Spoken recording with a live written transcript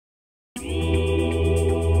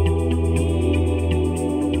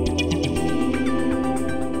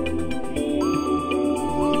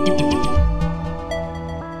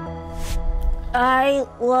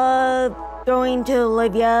I love going to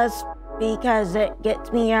Olivia's because it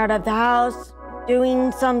gets me out of the house,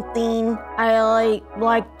 doing something. I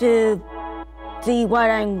like to see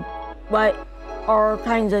what all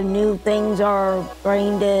kinds of new things are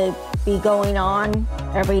going to be going on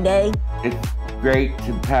every day. It's great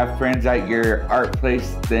to have friends at your art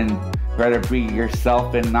place than rather be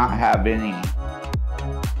yourself and not have any.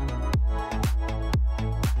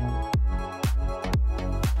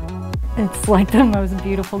 It's like the most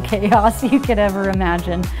beautiful chaos you could ever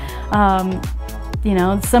imagine. You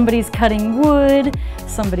know, somebody's cutting wood,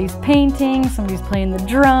 somebody's painting, somebody's playing the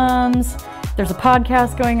drums, there's a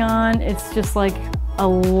podcast going on. It's just like a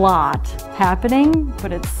lot happening,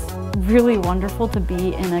 but it's really wonderful to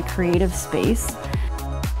be in a creative space.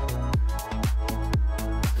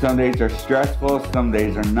 Some days are stressful, some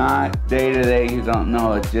days are not. Day to day, you don't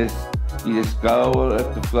know. You just go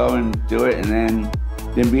with the flow and do it, and then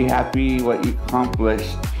be happy what you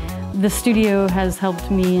accomplished. The studio has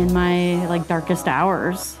helped me in my darkest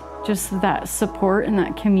hours. Just that support and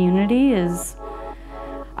that community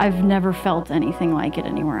I've never felt anything like it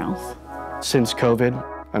anywhere else. Since COVID,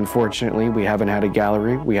 unfortunately, we haven't had a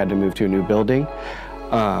gallery. We had to move to a new building.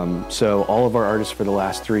 So all of our artists for the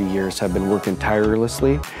last 3 years have been working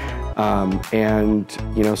tirelessly. And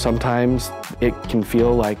you know, sometimes it can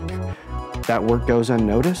feel like that work goes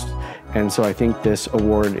unnoticed. And so I think this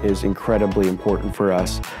award is incredibly important for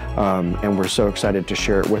us. And we're so excited to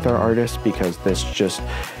share it with our artists because this just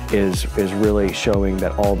is really showing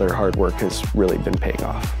that all their hard work has really been paying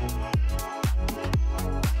off.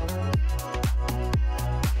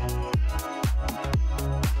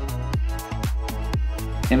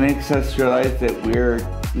 It makes us realize that we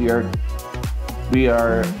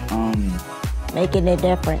are Making a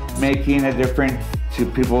difference. Making a difference to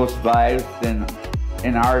people's lives and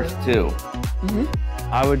in ours too. Mm-hmm.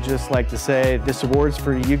 I would just like to say this award's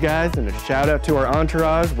for you guys, and a shout out to our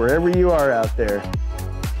entourage wherever you are out there.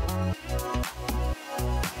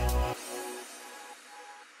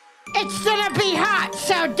 It's gonna be hot,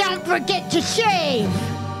 so don't forget to shave.